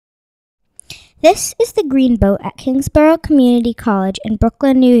This is the green boat at Kingsborough Community College in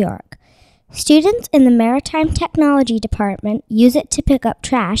Brooklyn, New York. Students in the Maritime Technology Department use it to pick up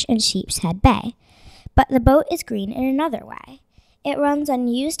trash in Sheepshead Bay. But the boat is green in another way. It runs on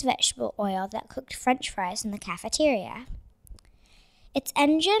used vegetable oil that cooked French fries in the cafeteria. Its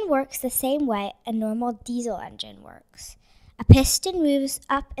engine works the same way a normal diesel engine works. A piston moves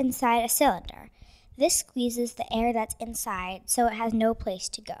up inside a cylinder. This squeezes the air that's inside so it has no place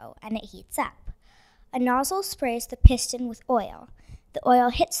to go, and it heats up. A nozzle sprays the piston with oil. The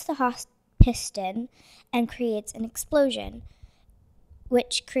oil hits the hot piston and creates an explosion,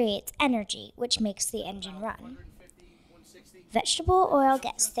 which creates energy, which makes the engine run. Vegetable oil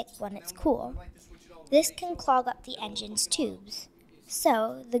gets thick when it's cool. This can clog up the engine's tubes.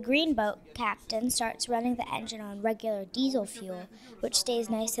 So, the green boat captain starts running the engine on regular diesel fuel, which stays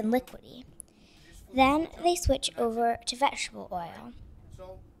nice and liquidy. Then they switch over to vegetable oil.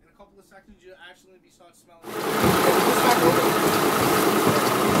 So, in a couple of seconds, you'll actually start smelling.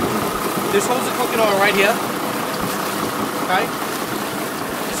 This holds the cooking oil right here. Okay?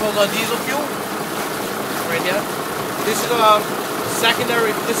 This holds our diesel fuel right here. This is our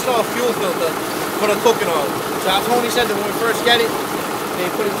secondary, this is our fuel filter for the cooking oil. So as Tony said that when we first get it, they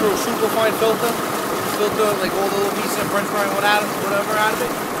put it through a superfine filter, like all the little pieces of French fry and whatever out of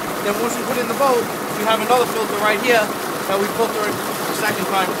it. Then once we put it in the boat, we have another filter right here that we filter it the second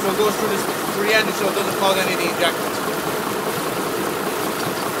time, so it goes through the engine so it doesn't clog any of the injectors.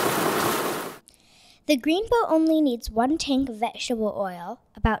 The green boat only needs 1 tank of vegetable oil,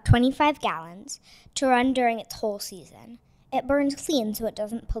 about 25 gallons, to run during its whole season. It burns clean so it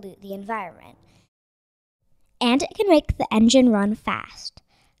doesn't pollute the environment. And it can make the engine run fast.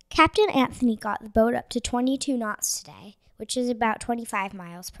 Captain Anthony got the boat up to 22 knots today, which is about 25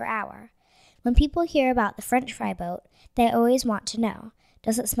 miles per hour. When people hear about the French fry boat, they always want to know,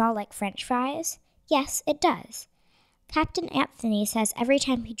 does it smell like French fries? Yes, it does. Captain Anthony says every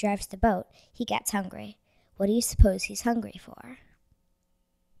time he drives the boat, he gets hungry. What do you suppose he's hungry for?